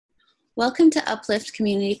Welcome to Uplift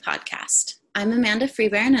Community Podcast. I'm Amanda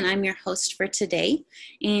Freebairn and I'm your host for today.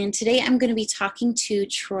 And today I'm going to be talking to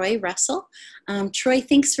Troy Russell. Troy,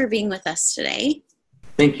 thanks for being with us today.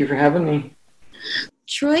 Thank you for having me.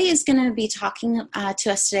 Troy is going to be talking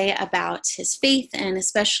to us today about his faith and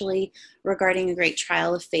especially regarding a great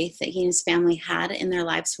trial of faith that he and his family had in their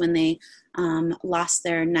lives when they lost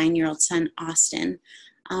their 9-year-old son, Austen.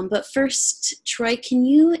 But first, Troy, can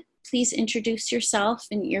you please introduce yourself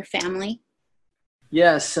and your family?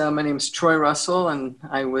 Yes, my name is Troy Russell, and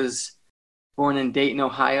I was born in Dayton,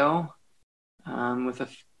 Ohio, with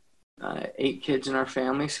 8 kids in our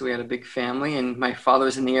family, so we had a big family, and my father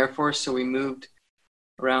was in the Air Force, so we moved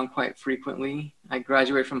around quite frequently. I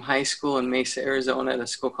graduated from high school in Mesa, Arizona at a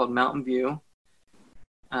school called Mountain View.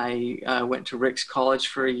 I went to Rick's College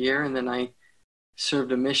for a year, and then I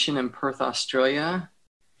served a mission in Perth, Australia,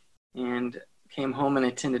 and came home and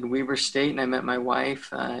attended Weber State, and I met my wife,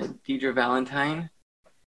 Deidre Valentine.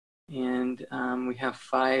 And we have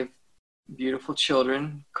 5 beautiful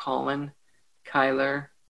children: Colin, Kyler,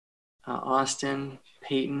 Austin,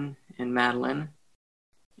 Peyton, and Madeline.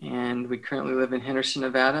 And we currently live in Henderson,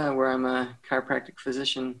 Nevada, where I'm a chiropractic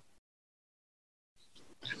physician.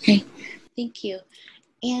 Okay, thank you.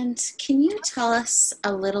 And can you tell us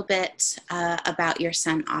a little bit about your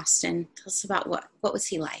son, Austen? Tell us about what was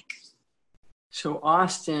he like? So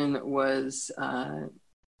Austin was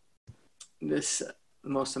this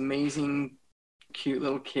most amazing, cute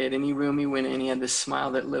little kid. Any room he went in, he had this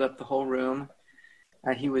smile that lit up the whole room.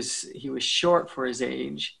 He was short for his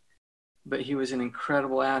age, but he was an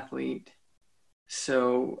incredible athlete.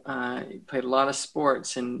 So he played a lot of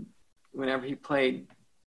sports, and whenever he played,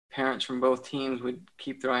 parents from both teams would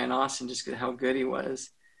keep their eye on Austin just because of how good he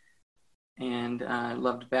was. And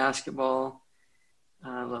loved basketball,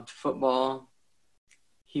 loved football.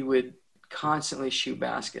 He would constantly shoot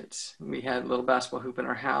baskets. We had a little basketball hoop in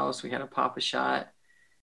our house. We had a Pop-A-Shot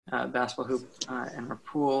basketball hoop in our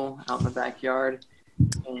pool out in the backyard.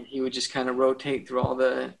 And he would just kind of rotate through all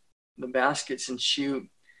the baskets and shoot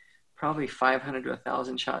probably 500 to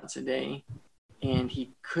 1,000 shots a day. And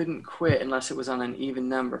he couldn't quit unless it was on an even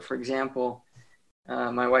number. For example,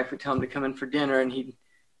 my wife would tell him to come in for dinner, and he'd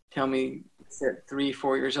tell me at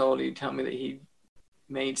 3-4 years old, he'd tell me that he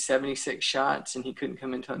made 76 shots and he couldn't come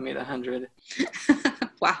in until he made 100.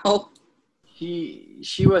 Wow.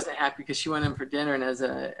 She wasn't happy because she went in for dinner, and as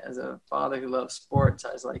a father who loves sports,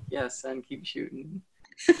 I was like, yes, son, keep shooting.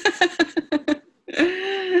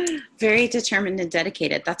 Very determined and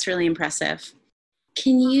dedicated. That's really impressive.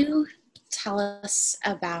 Can you tell us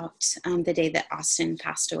about the day that Austen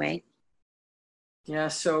passed away? Yeah,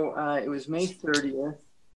 so it was May 30th,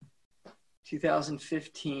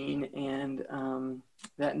 2015, and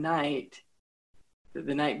that night,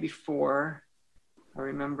 the night before, I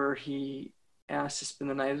remember he asked to spend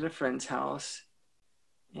the night at a friend's house,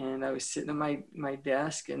 and I was sitting at my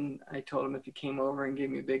desk, and I told him if he came over and gave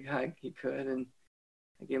me a big hug, he could, and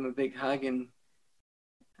I gave him a big hug, and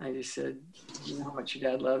I just said, you know how much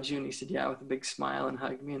your dad loves you? And he said, yeah, with a big smile, and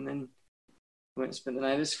hugged me, and then went and spent the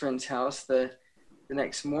night at his friend's house. The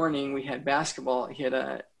next morning, we had basketball. He had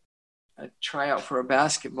a tryout for a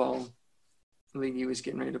basketball league he was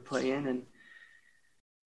getting ready to play in, and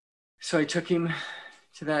so I took him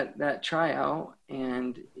to that tryout,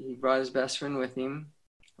 and he brought his best friend with him,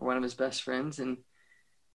 or one of his best friends, and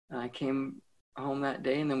I came home that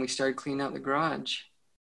day, and then we started cleaning out the garage,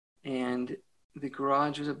 and the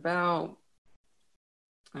garage was about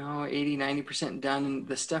 80-90% done, and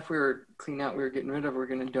the stuff we were cleaning out, we were getting rid of, we were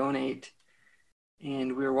going to donate.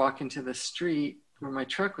 And we were walking to the street where my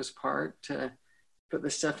truck was parked to put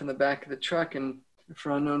the stuff in the back of the truck. And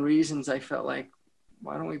for unknown reasons, I felt like,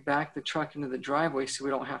 why don't we back the truck into the driveway so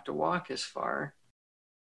we don't have to walk as far?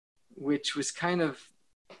 Which was kind of,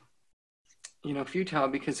 futile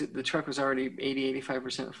because the truck was already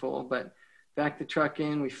 80-85% full. But backed the truck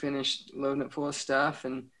in, we finished loading it full of stuff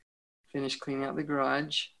and finished cleaning out the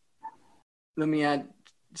garage. Let me add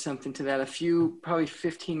something to that. Probably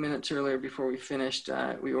 15 minutes earlier before we finished,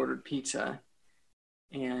 we ordered pizza,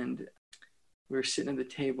 and we were sitting at the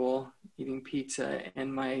table eating pizza,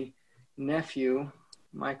 and my nephew,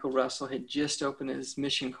 Michael Russell, had just opened his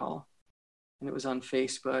mission call, and it was on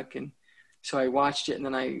Facebook. And so I watched it, and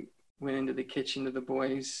then I went into the kitchen to the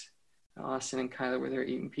boys. Austin and Kyler were there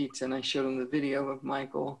eating pizza, and I showed them the video of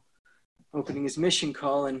Michael opening his mission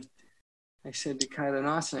call, and I said to Kyler and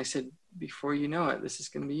Austin, I said, before you know it, this is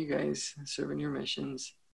going to be you guys serving your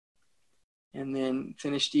missions. And then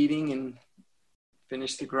finished eating and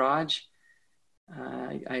finished the garage.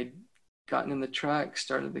 I'd gotten in the truck,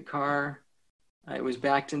 started the car. I was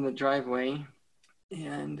backed in the driveway,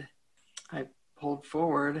 and I pulled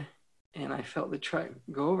forward and I felt the truck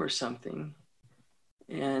go over something.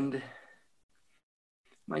 And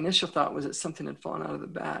my initial thought was that something had fallen out of the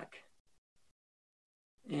back.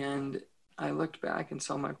 And I looked back and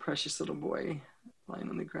saw my precious little boy lying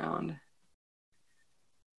on the ground.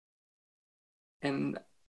 And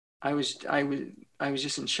I was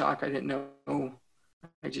just in shock. I didn't know.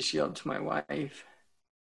 I just yelled to my wife.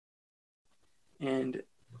 And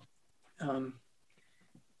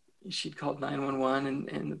she'd called 911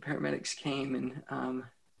 and the paramedics came, and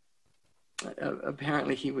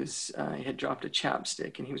apparently he had dropped a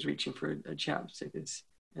chapstick and he was reaching for a chapstick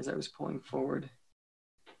as I was pulling forward.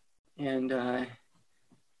 And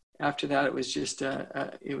after that, it was just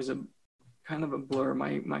it was a kind of a blur.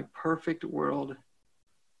 My perfect world.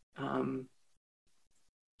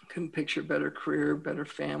 Couldn't picture a better career, better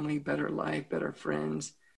family, better life, better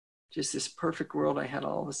friends. Just this perfect world I had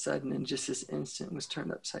all of a sudden in just this instant was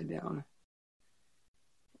turned upside down.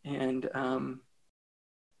 And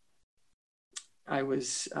I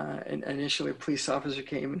was, initially a police officer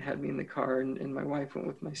came and had me in the car, and my wife went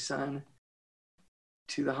with my son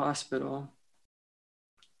to the hospital.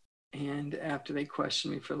 And after they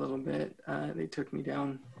questioned me for a little bit, they took me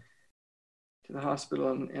down to the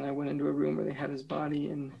hospital, and I went into a room where they had his body,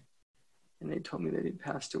 and they told me that he'd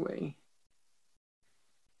passed away.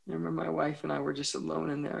 I remember my wife and I were just alone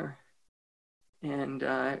in there, and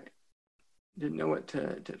didn't know what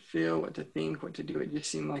to feel, what to think, what to do. It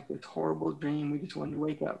just seemed like this horrible dream we just wanted to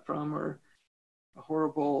wake up from, or a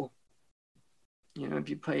horrible, if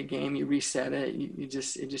you play a game, you reset it. It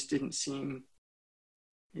just didn't seem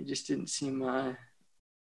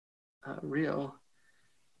real.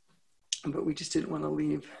 But we just didn't want to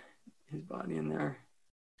leave his body in there.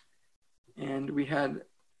 And we had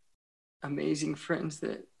amazing friends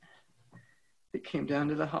that came down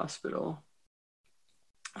to the hospital.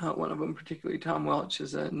 One of them, particularly Tom Welch,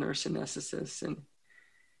 is a nurse anesthetist, and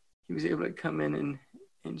he was able to come in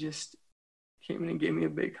and just came in and gave me a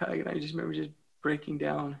big hug. And I just remember just breaking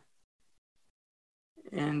down.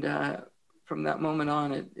 And from that moment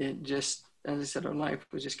on, it just, as I said, our life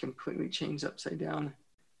was just completely changed upside down.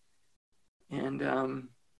 And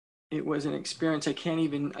it was an experience I can't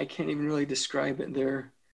even really describe it.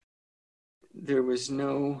 There was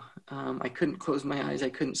no, I couldn't close my eyes. I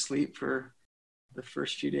couldn't sleep for the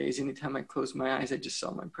first few days. Anytime I closed my eyes, I just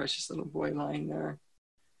saw my precious little boy lying there,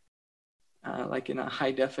 like in a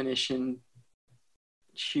high definition,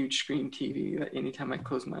 huge screen TV. Anytime I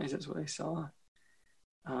closed my eyes, that's what I saw.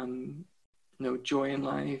 No joy in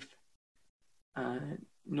life,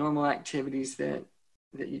 normal activities that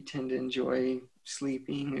you tend to enjoy,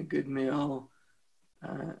 sleeping, a good meal,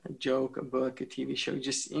 a joke, a book, a TV show,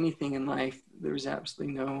 just anything in life. There was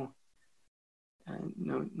absolutely no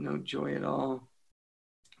joy at all.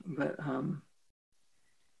 But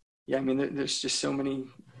there's just so many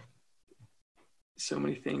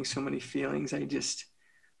things, so many feelings. I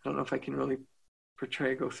don't know if I can really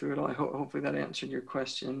go through it all. Hopefully that answered your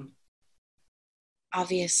question.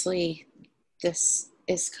 Obviously, this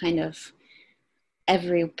is kind of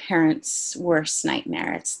every parent's worst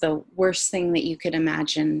nightmare. It's the worst thing that you could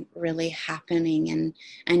imagine really happening.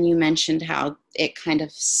 And you mentioned how it kind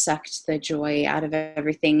of sucked the joy out of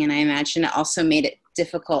everything. And I imagine it also made it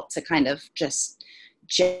difficult to kind of just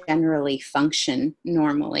generally function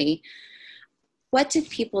normally. What did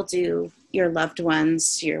people do, your loved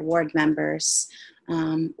ones, your ward members,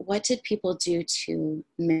 what did people do to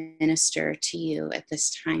minister to you at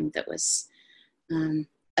this time that was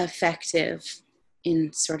effective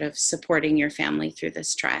in sort of supporting your family through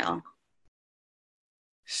this trial?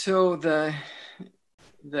 So the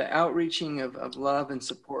outreaching of love and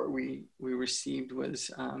support we received was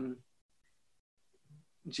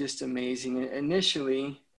just amazing.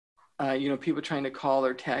 Initially, people trying to call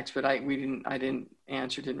or text, but I didn't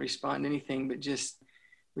answer, didn't respond to anything, but just,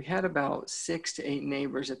 we had about 6 to 8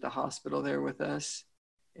 neighbors at the hospital there with us.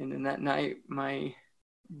 And then that night, my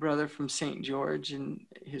brother from St. George and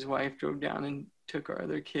his wife drove down and took our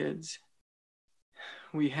other kids.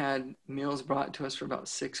 We had meals brought to us for about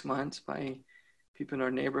 6 months by people in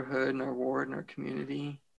our neighborhood and our ward and our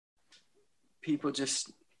community. People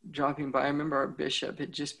just dropping by. I remember our bishop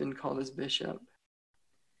had just been called as bishop,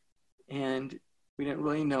 and we didn't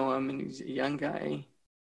really know him, and he's a young guy.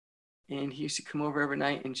 And he used to come over every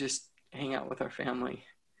night and just hang out with our family.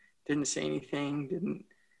 Didn't say anything,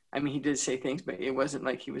 he did say things, but it wasn't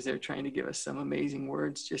like he was there trying to give us some amazing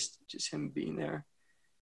words, just him being there.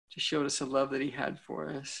 Just showed us the love that he had for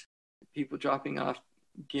us. People dropping off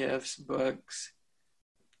gifts, books,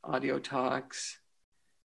 audio talks,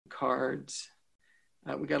 cards.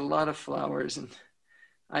 We got a lot of flowers and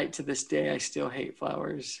To this day, I still hate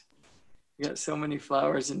flowers. We got so many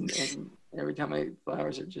flowers, and every time I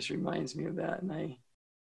flowers, it just reminds me of that. And I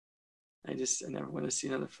never want to see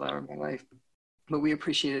another flower in my life. But we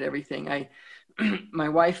appreciated everything. My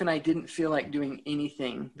wife and I didn't feel like doing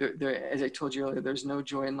anything. As I told you earlier, there's no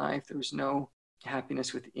joy in life. There was no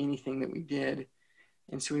happiness with anything that we did.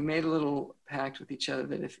 And so we made a little pact with each other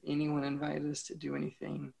that if anyone invited us to do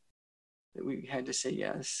anything, that we had to say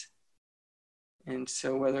yes. And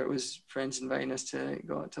so whether it was friends inviting us to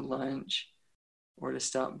go out to lunch or to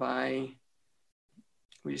stop by,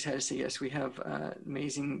 we just had to say yes. We have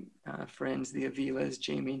amazing friends, the Avilas,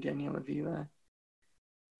 Jamie and Danielle Avila.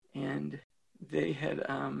 And they had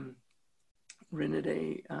rented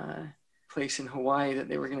a place in Hawaii that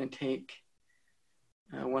they were going to take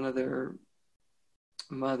one of their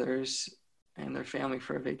mothers and their family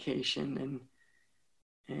for a vacation,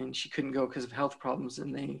 and she couldn't go because of health problems,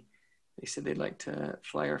 and they said they'd like to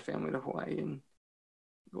fly our family to Hawaii and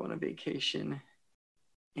go on a vacation.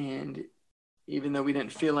 And even though we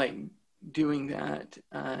didn't feel like doing that,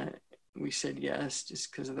 we said yes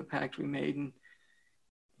just because of the pact we made,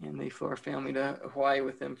 and they flew our family to Hawaii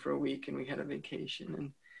with them for a week, and we had a vacation.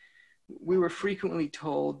 And we were frequently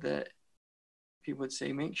told that people would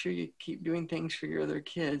say, make sure you keep doing things for your other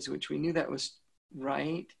kids, which we knew that was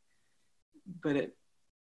right. But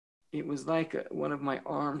it was like one of my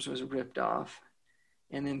arms was ripped off,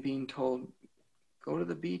 and then being told, go to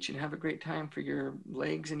the beach and have a great time for your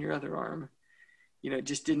legs and your other arm. It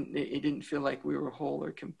just didn't feel like we were whole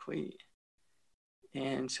or complete.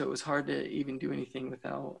 And so it was hard to even do anything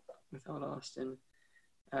without Austen.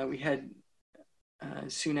 We had,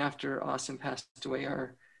 soon after Austen passed away,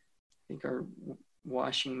 our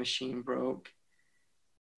washing machine broke,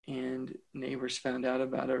 and neighbors found out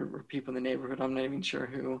about it, or people in the neighborhood, I'm not even sure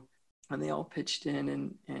who, and they all pitched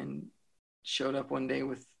in and showed up one day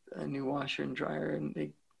with a new washer and dryer, and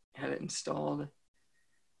they had it installed.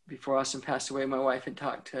 Before Austen passed away, my wife had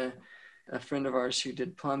talked to a friend of ours who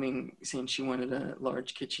did plumbing, saying she wanted a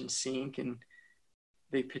large kitchen sink, and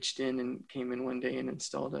they pitched in and came in one day and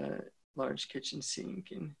installed a large kitchen sink.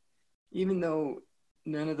 And even though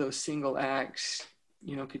none of those single acts,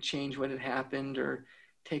 could change what had happened or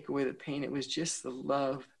take away the pain, it was just the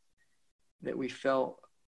love that we felt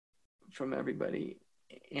from everybody.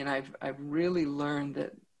 And I've really learned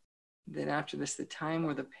that after this, the time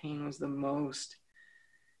where the pain was the most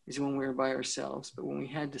is when we were by ourselves. But when we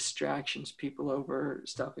had distractions, people over,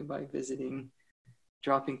 stopping by, visiting,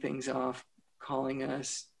 dropping things off, calling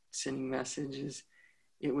us, sending messages,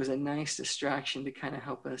 it was a nice distraction to kind of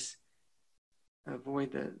help us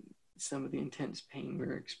avoid some of the intense pain we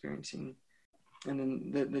were experiencing. And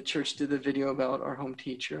then the church did the video about our home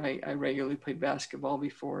teacher. I regularly played basketball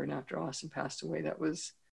before and after Austen passed away. That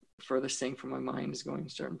was the furthest thing from my mind, is going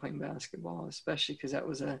and starting playing basketball, especially because that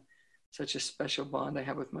was such a special bond I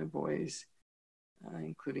have with my boys,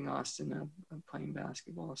 including Austen, of playing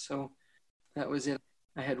basketball. So that was it.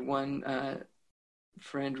 I had one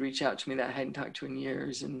friend reach out to me that I hadn't talked to in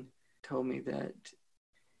years and told me that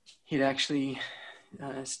he'd actually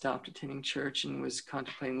stopped attending church and was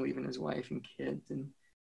contemplating leaving his wife and kids.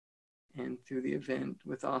 And through the event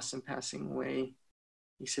with Austen passing away,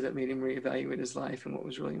 he said it made him reevaluate his life and what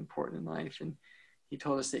was really important in life. And he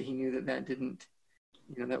told us that he knew that didn't,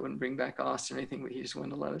 that wouldn't bring back Austen or anything, but he just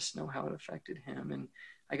wanted to let us know how it affected him. And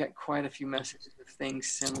I got quite a few messages of things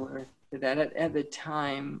similar to that. At the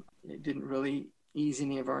time, it didn't really ease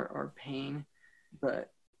any of our pain,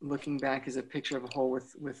 but looking back as a picture of a whole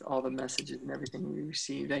with all the messages and everything we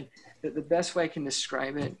received, the best way I can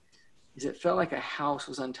describe it is it felt like a house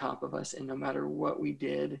was on top of us, and no matter what we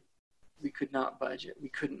did, we could not budge it. We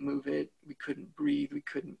couldn't move it. We couldn't breathe.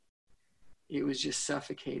 It was just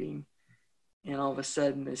suffocating. And all of a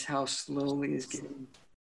sudden, this house slowly is getting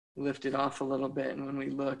lifted off a little bit. And when we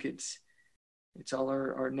look, it's all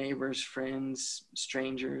our neighbors, friends,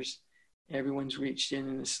 strangers. Everyone's reached in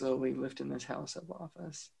and is slowly lifting this house up off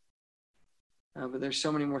us. But there's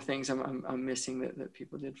so many more things I'm missing that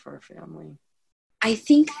people did for our family. I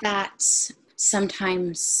think that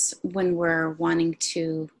sometimes when we're wanting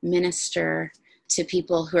to minister to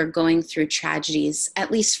people who are going through tragedies,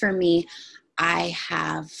 at least for me, I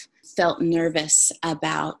have felt nervous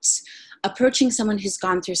about approaching someone who's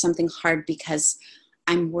gone through something hard because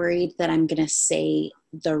I'm worried that I'm going to say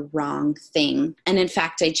the wrong thing. And in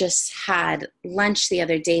fact, I just had lunch the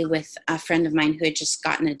other day with a friend of mine who had just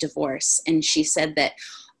gotten a divorce. And she said that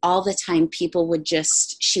all the time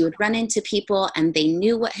she would run into people and they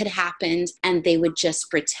knew what had happened and they would just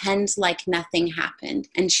pretend like nothing happened.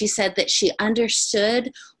 And she said that she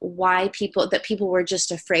understood why people were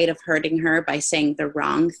just afraid of hurting her by saying the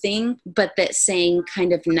wrong thing, but that saying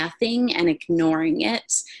kind of nothing and ignoring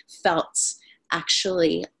it felt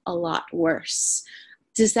actually a lot worse.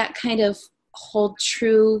 Does that kind of hold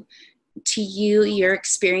true to you, your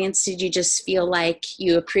experience? Did you just feel like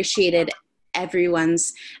you appreciated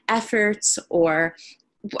everyone's efforts? Or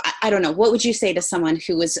I don't know, what would you say to someone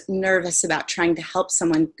who was nervous about trying to help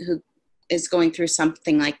someone who is going through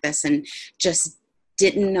something like this and just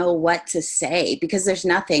didn't know what to say? Because there's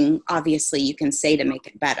nothing obviously you can say to make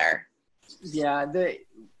it better. Yeah,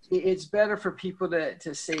 it's better for people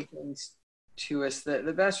to say things to us.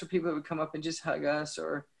 The best for people that would come up and just hug us,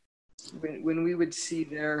 or when we would see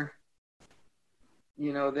their,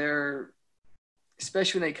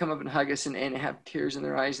 especially when they come up and hug us and have tears in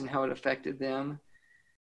their eyes and how it affected them,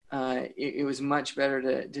 it was much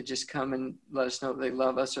better to just come and let us know that they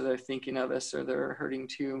love us, or they're thinking of us, or they're hurting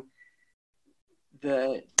too.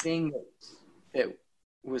 The thing that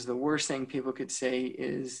was the worst thing people could say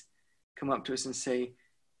is come up to us and say,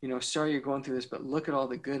 sorry you're going through this, but look at all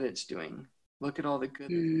the good it's doing. Look at all the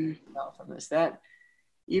good out from this. That,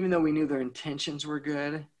 even though we knew their intentions were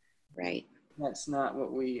good, right, that's not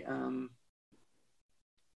what we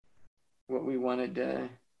wanted to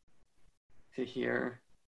hear.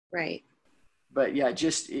 Right. But yeah,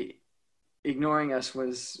 just ignoring us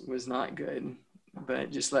was not good.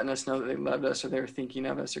 But just letting us know that they loved us, or they were thinking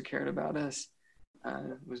of us, or cared about us,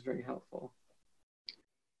 was very helpful.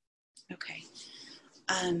 Okay.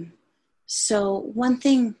 So one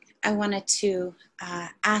thing I wanted to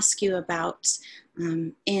ask you about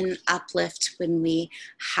in Uplift, when we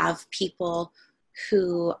have people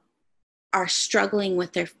who are struggling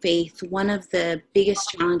with their faith, one of the biggest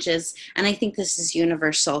challenges, and I think this is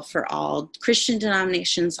universal for all Christian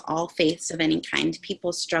denominations, all faiths of any kind,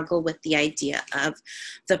 people struggle with the idea of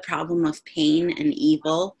the problem of pain and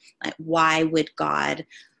evil. Like, why would God,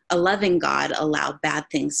 a loving God, allow bad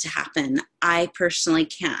things to happen? I personally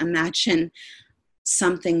can't imagine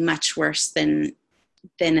something much worse than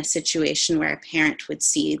a situation where a parent would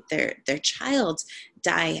see their child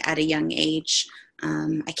die at a young age.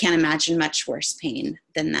 I can't imagine much worse pain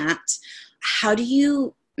than that. How do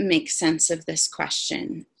you make sense of this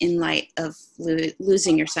question in light of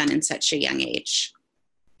losing your son in such a young age?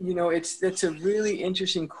 It's a really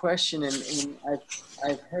interesting question, and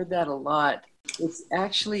I've heard that a lot. It's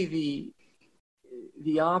actually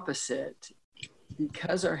the opposite.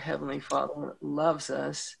 Because our Heavenly Father loves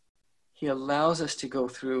us, He allows us to go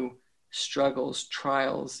through struggles,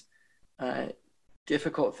 trials,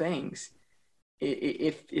 difficult things.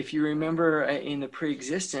 If you remember, in the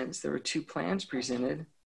pre-existence, there were two plans presented.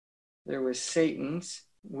 There was Satan's,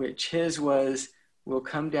 which his was, we'll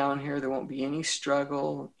come down here, there won't be any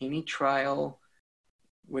struggle, any trial,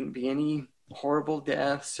 wouldn't be any horrible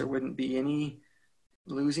deaths, there wouldn't be any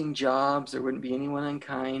losing jobs, there wouldn't be anyone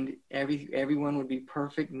unkind, everyone would be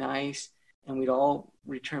perfect, nice, and we'd all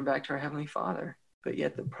return back to our Heavenly Father. But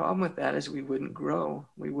yet the problem with that is we wouldn't grow,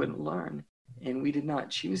 we wouldn't learn, and we did not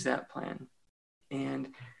choose that plan. And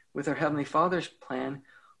with our Heavenly Father's plan,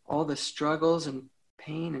 all the struggles and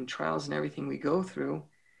pain and trials and everything we go through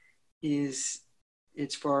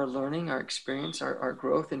it's for our learning, our experience, our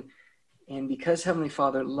growth. And because Heavenly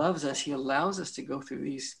Father loves us, He allows us to go through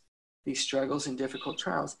these struggles and difficult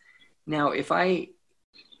trials. Now, if I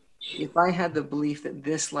had the belief that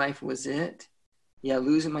this life was it, yeah,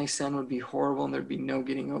 losing my son would be horrible and there'd be no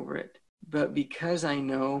getting over it. But because I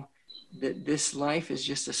know that this life is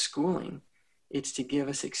just a schooling, it's to give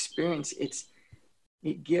us experience.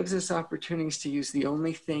 It gives us opportunities to use the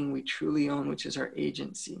only thing we truly own, which is our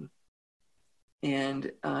agency.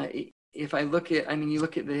 And if I look at, you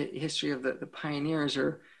look at the history of the pioneers,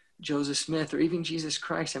 or Joseph Smith, or even Jesus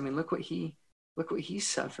Christ. Look what he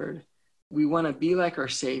suffered. We want to be like our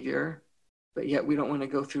Savior, but yet we don't want to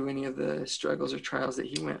go through any of the struggles or trials that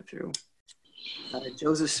he went through.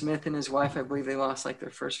 Joseph Smith and his wife, I believe they lost like their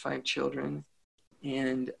first 5 children.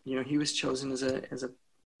 And, he was chosen as a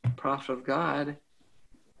prophet of God,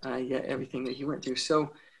 yet everything that he went through.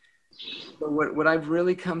 So what I've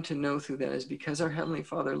really come to know through that is because our Heavenly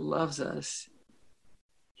Father loves us,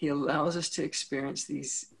 He allows us to experience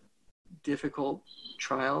these difficult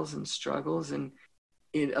trials and struggles, and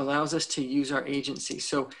it allows us to use our agency.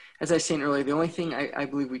 So as I was saying earlier, the only thing I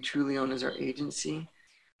believe we truly own is our agency.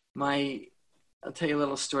 I'll tell you a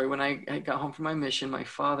little story. When I got home from my mission, my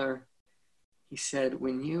father, he said,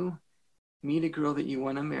 when you meet a girl that you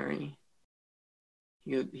want to marry,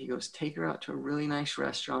 He goes, take her out to a really nice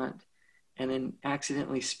restaurant and then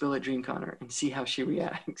accidentally spill a drink on her and see how she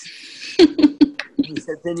reacts. He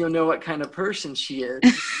said, then you'll know what kind of person she is.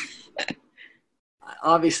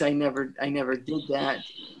 Obviously, I never did that.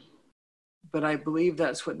 But I believe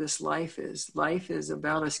that's what this life is. Life is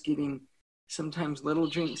about us getting sometimes little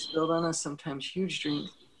drinks spilled on us, sometimes huge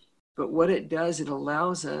drinks. But what it does, it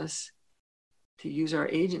allows us to use our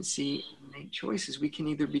agency and make choices. We can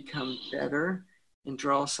either become better and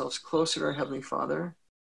draw ourselves closer to our Heavenly Father,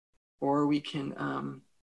 or we can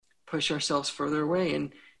push ourselves further away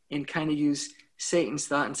and kind of use Satan's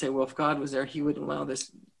thought and say, well, if God was there, he wouldn't allow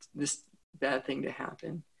this bad thing to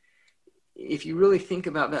happen. If you really think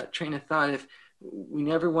about that train of thought, if we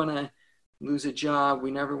never want to lose a job, we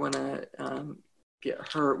never want to get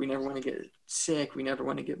hurt, we never want to get sick, we never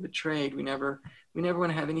want to get betrayed, we never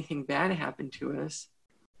want to have anything bad happen to us.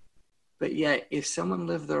 But yet, if someone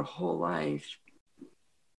lived their whole life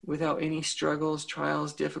without any struggles,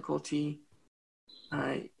 trials, difficulty,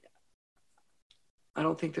 I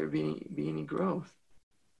don't think there'd be any growth.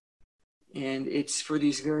 And it's for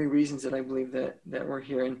these very reasons that I believe that we're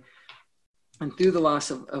here. And through the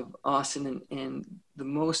loss of Austen and the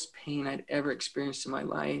most pain I'd ever experienced in my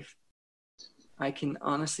life, I can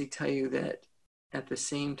honestly tell you that at the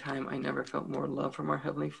same time, I never felt more love from our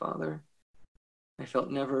Heavenly Father. I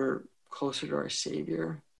felt never closer to our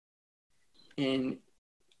Savior. And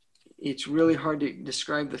it's really hard to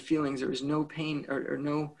describe the feelings. There was no pain or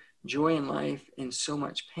no joy in life and so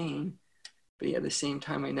much pain. But yet at the same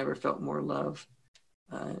time, I never felt more love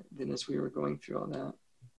than as we were going through all that.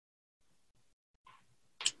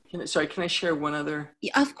 Can I share one other?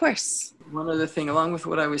 Yeah, of course. One other thing, along with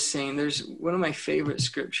what I was saying, there's one of my favorite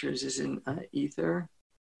scriptures is in Ether.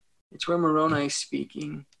 It's where Moroni is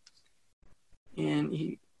speaking, and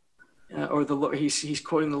the Lord, he's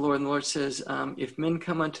quoting the Lord, and the Lord says, "If men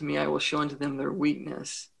come unto me, I will show unto them their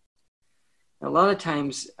weakness." Now, a lot of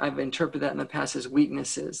times, I've interpreted that in the past as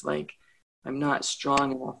weaknesses, like I'm not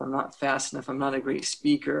strong enough, I'm not fast enough, I'm not a great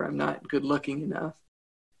speaker, I'm not good looking enough,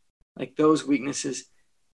 like those weaknesses.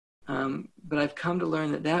 But I've come to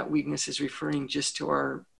learn that weakness is referring just to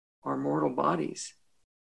our mortal bodies,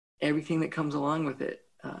 everything that comes along with it,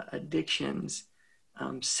 addictions,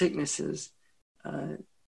 sicknesses,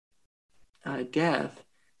 death,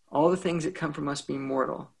 all the things that come from us being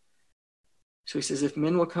mortal. So he says, if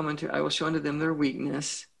men will come unto, I will show unto them their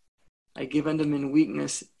weakness. I give unto men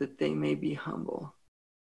weakness that they may be humble.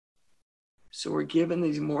 So we're given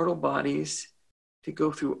these mortal bodies to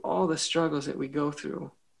go through all the struggles that we go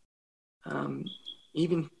through.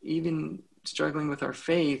 Even struggling with our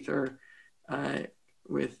faith or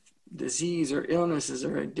with disease or illnesses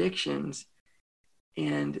or addictions,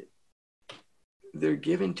 and they're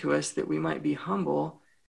given to us that we might be humble,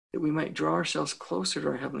 that we might draw ourselves closer to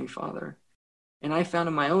our Heavenly Father. And I found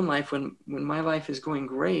in my own life, when my life is going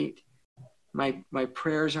great, my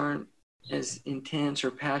prayers aren't as intense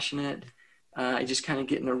or passionate. I just kind of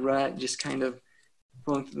get in a rut, just kind of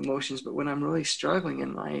going through the motions. But when I'm really struggling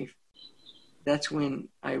in life, that's when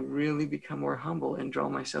I really become more humble and draw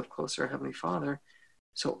myself closer to our Heavenly Father.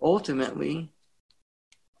 So ultimately,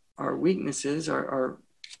 our weaknesses, our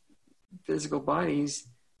physical bodies,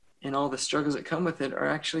 and all the struggles that come with it are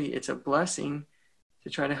actually, it's a blessing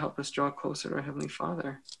to try to help us draw closer to our Heavenly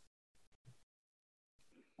Father.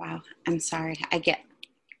 Wow, I'm sorry. I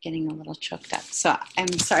getting a little choked up. So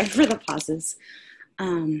I'm sorry for the pauses.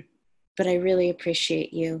 But I really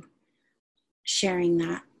appreciate you sharing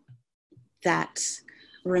that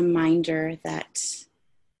reminder that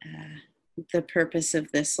the purpose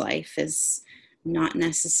of this life is not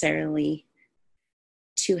necessarily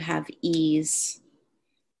to have ease,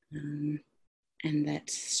 and that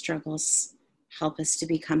struggles help us to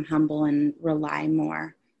become humble and rely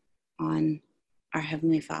more on our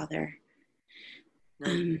Heavenly Father.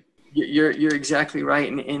 You're exactly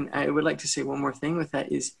right. And I would like to say one more thing with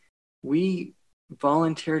that is we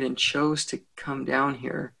volunteered and chose to come down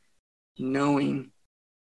here knowing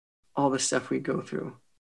all the stuff we go through.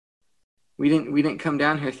 We didn't come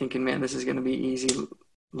down here thinking, man, this is going to be easy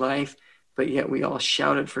life, but yet we all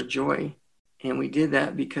shouted for joy. And we did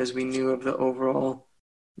that because we knew of the overall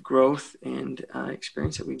growth and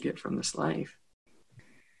experience that we get from this life.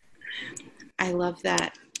 I love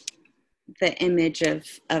that, the image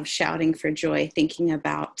of shouting for joy, thinking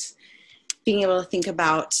about being able to think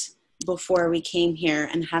about before we came here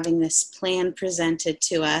and having this plan presented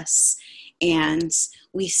to us. And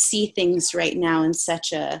we see things right now in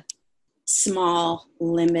such a small,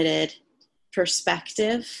 limited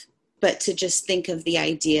perspective, but to just think of the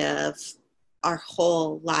idea of our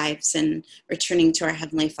whole lives and returning to our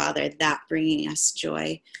Heavenly Father, that bringing us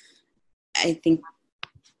joy. I think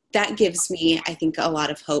that gives me, a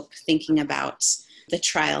lot of hope thinking about the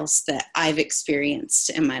trials that I've experienced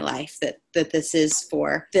in my life, that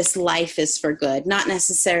this life is for good, not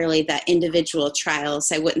necessarily that individual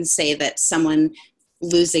trials. I wouldn't say that someone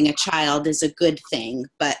losing a child is a good thing,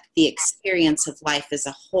 but the experience of life as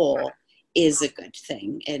a whole is a good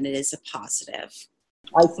thing, and it is a positive.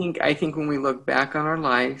 I think when we look back on our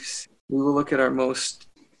lives, we will look at our most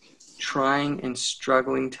trying and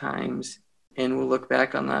struggling times, and we'll look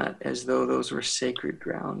back on that as though those were sacred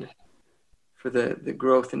ground for the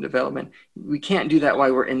growth and development. We can't do that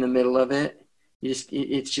while we're in the middle of it.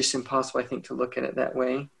 It's just impossible, I think, to look at it that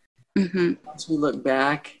way. Mm-hmm. Once we look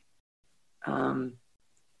back,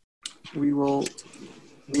 we will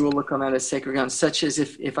look on that as sacred ground, such as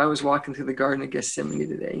if I was walking through the Garden of Gethsemane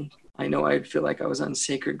today, I know I'd feel like I was on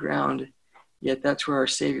sacred ground, yet that's where our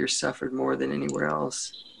Savior suffered more than anywhere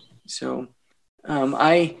else. So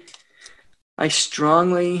I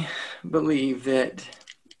strongly believe that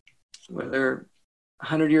whether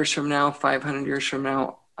 100 years from now, 500 years from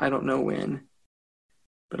now, I don't know when,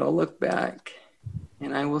 but I'll look back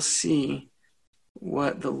and I will see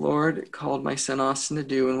what the Lord called my son Austen to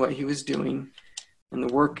do and what he was doing and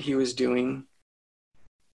the work he was doing.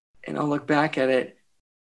 And I'll look back at it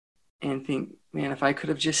and think, man, if I could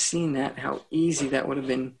have just seen that, how easy that would have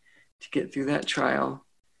been to get through that trial,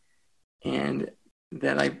 and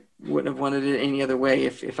that I wouldn't have wanted it any other way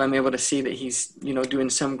if I'm able to see that he's, doing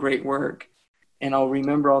some great work. And I'll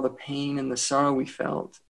remember all the pain and the sorrow we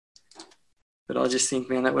felt. But I'll just think,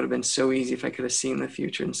 man, that would have been so easy if I could have seen the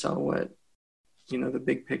future and saw what, the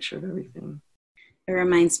big picture of everything. It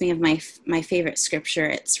reminds me of my favorite scripture.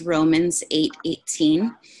 It's Romans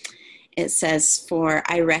 8:18. It says, "For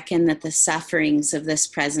I reckon that the sufferings of this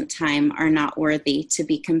present time are not worthy to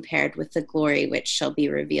be compared with the glory which shall be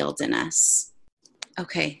revealed in us."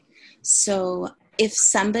 Okay, so if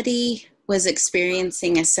somebody was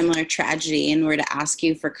experiencing a similar tragedy and were to ask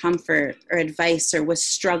you for comfort or advice, or was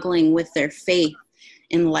struggling with their faith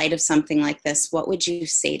in light of something like this, what would you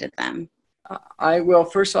say to them?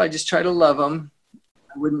 First of all, I just try to love them.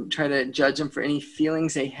 I wouldn't try to judge them for any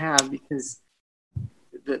feelings they have, because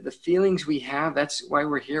the feelings we have, that's why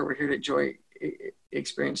we're here. We're here to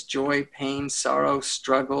experience joy, pain, sorrow,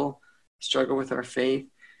 struggle with our faith.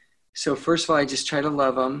 So first of all, I just try to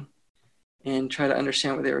love them and try to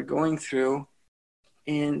understand what they were going through.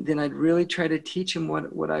 And then I'd really try to teach them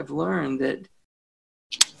what I've learned, that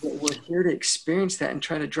we're here to experience that and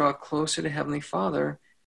try to draw closer to Heavenly Father,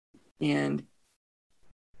 and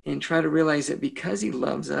try to realize that because he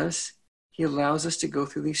loves us, he allows us to go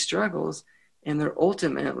through these struggles, and they're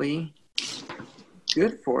ultimately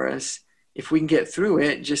good for us. If we can get through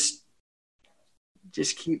it, just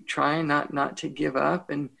keep trying, not to give up.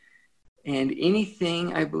 And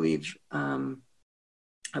anything, I believe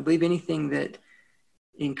anything that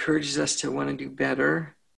encourages us to want to do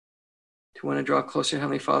better, to want to draw closer to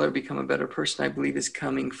Heavenly Father, become a better person, I believe is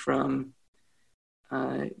coming from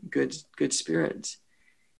good spirits.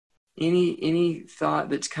 Any thought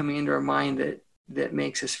that's coming into our mind that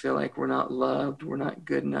makes us feel like we're not loved, we're not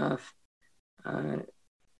good enough,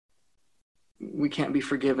 we can't be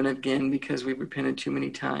forgiven again because we've repented too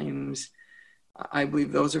many times, I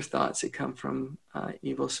believe those are thoughts that come from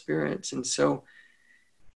evil spirits. And so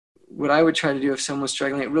what I would try to do if someone's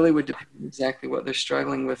struggling, it really would depend on exactly what they're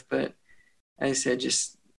struggling with, but as I said,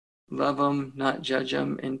 just love them, not judge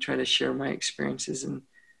them, and try to share my experiences and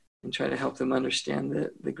try to help them understand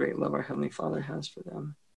the great love our Heavenly Father has for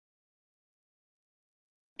them.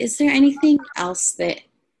 Is there anything else that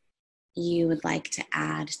you would like to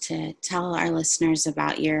add to tell our listeners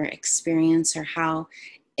about your experience, or how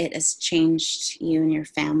it has changed you and your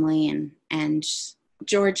family and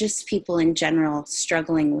Georgia's people in general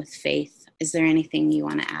struggling with faith? Is there anything you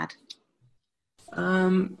want to add?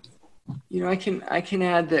 I can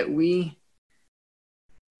add that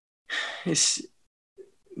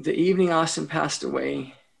the evening Austen passed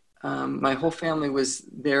away, my whole family was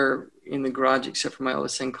there in the garage except for my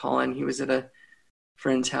oldest son, Colin. He was at a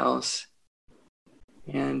friend's house.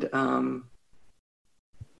 And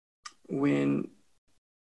when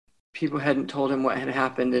people hadn't told him what had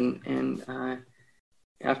happened, and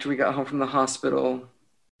after we got home from the hospital,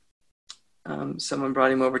 someone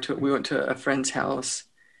brought him over we went to a friend's house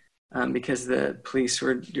because the police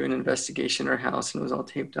were doing an investigation in our house and it was all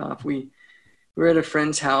taped off. We were at a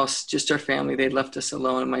friend's house, just our family. They'd left us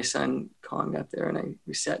alone, and my son Colin got there, and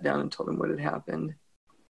we sat down and told him what had happened.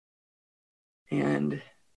 And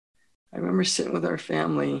I remember sitting with our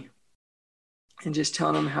family and just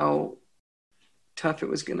telling them how tough it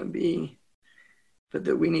was going to be, but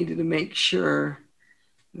that we needed to make sure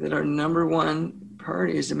that our number one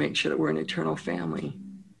priority is to make sure that we're an eternal family,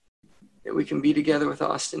 that we can be together with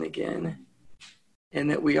Austen again, and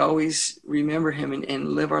that we always remember him and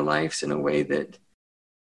live our lives in a way that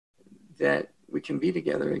we can be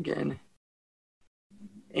together again.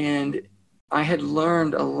 And I had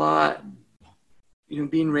learned a lot,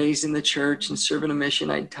 being raised in the church and serving a mission.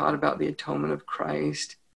 I'd taught about the atonement of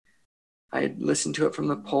Christ. I had listened to it from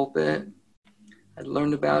the pulpit. I'd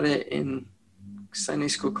learned about it in Sunday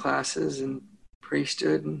school classes and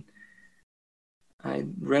priesthood, and I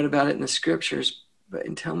read about it in the scriptures. But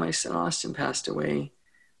until my son Austen passed away,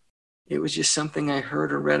 it was just something I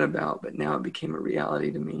heard or read about, but now it became a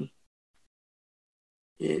reality to me.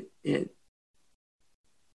 It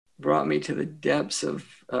brought me to the depths of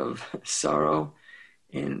sorrow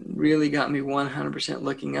and really got me 100%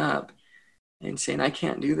 looking up and saying, I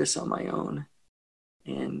can't do this on my own.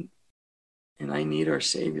 And I need our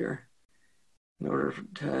Savior in order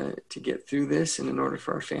to get through this, and in order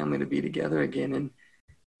for our family to be together again.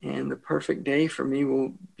 And the perfect day for me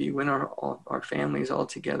will be when our family is all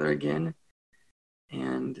together again.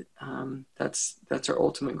 And that's our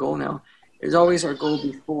ultimate goal now. It was always our goal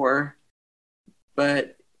before,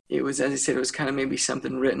 but it was, as I said, it was kind of maybe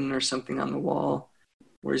something written or something on the wall.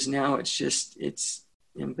 Whereas now it's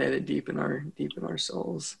embedded deep in our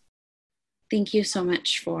souls. Thank you so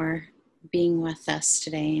much for being with us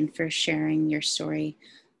today and for sharing your story.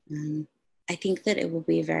 I think that it will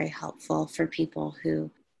be very helpful for people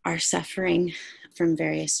who are suffering from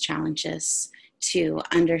various challenges to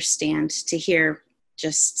understand, to hear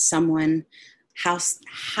just someone,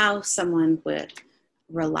 how someone would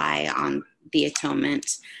rely on the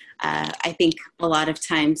atonement. I think a lot of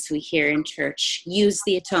times we hear in church, use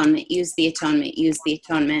the atonement, use the atonement, use the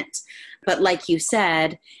atonement. But like you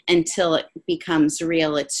said, until it becomes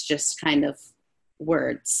real, it's just kind of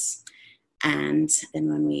words. And then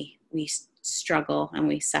when we struggle and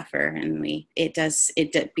we suffer and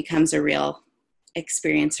it becomes a real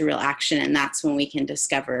experience, a real action. And that's when we can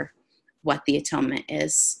discover what the atonement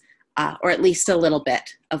is, or at least a little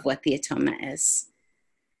bit of what the atonement is.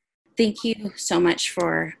 Thank you so much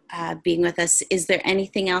for being with us. Is there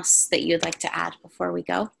anything else that you'd like to add before we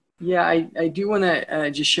go? Yeah, I do want to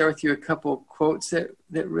just share with you a couple quotes that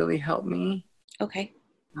really helped me. Okay.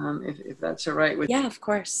 If that's all right with you. Yeah, of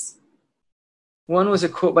course. One was a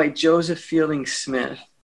quote by Joseph Fielding Smith.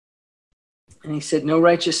 And he said, "No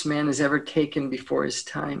righteous man is ever taken before his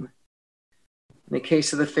time. In the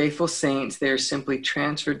case of the faithful saints, they are simply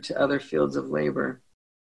transferred to other fields of labor.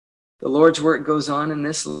 The Lord's work goes on in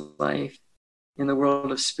this life, in the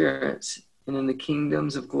world of spirits, and in the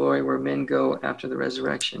kingdoms of glory where men go after the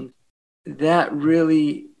resurrection." That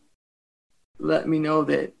really let me know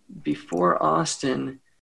that before Austen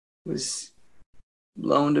was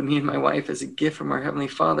loaned to me and my wife as a gift from our Heavenly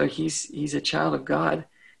Father, he's a child of God,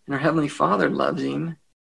 and our Heavenly Father loves him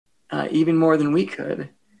even more than we could.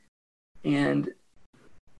 And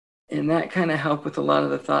that kind of helped with a lot of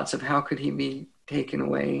the thoughts of how could he be taken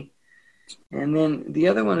away. And then the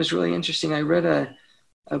other one is really interesting. I read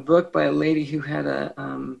a book by a lady who had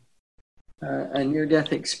a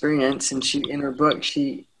near-death experience, and in her book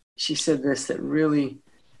she said this that really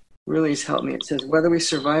has helped me. It says, "Whether we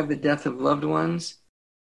survive the death of loved ones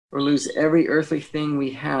or lose every earthly thing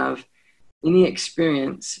we have, any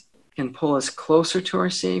experience can pull us closer to our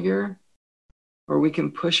Savior, or we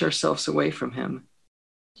can push ourselves away from him.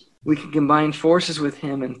 We can combine forces with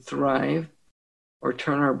him and thrive, or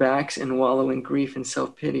turn our backs and wallow in grief and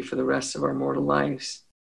self-pity for the rest of our mortal lives,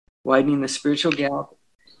 widening the spiritual gap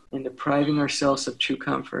and depriving ourselves of true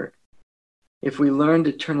comfort. If we learn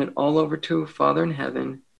to turn it all over to Father in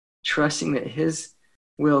heaven, trusting that his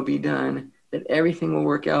will be done, that everything will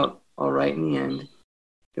work out all right in the end,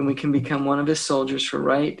 then we can become one of his soldiers for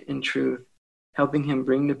right and truth, helping him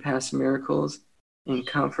bring to pass miracles and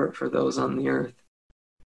comfort for those on the earth."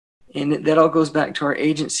 And that all goes back to our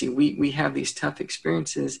agency. We have these tough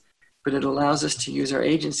experiences, but it allows us to use our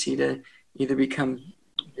agency to either become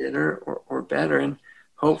bitter or better. And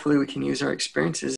hopefully we can use our experiences